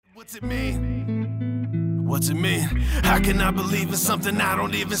What's it mean? What's it mean? How can I believe in something I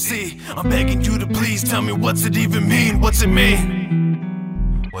don't even see? I'm begging you to please tell me, what's it even mean? What's it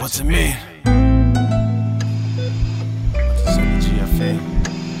mean? What's it mean? What's it say, GFA?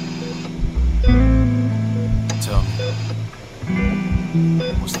 Tell me,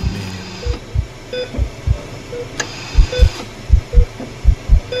 what's the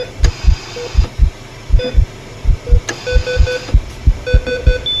meaning?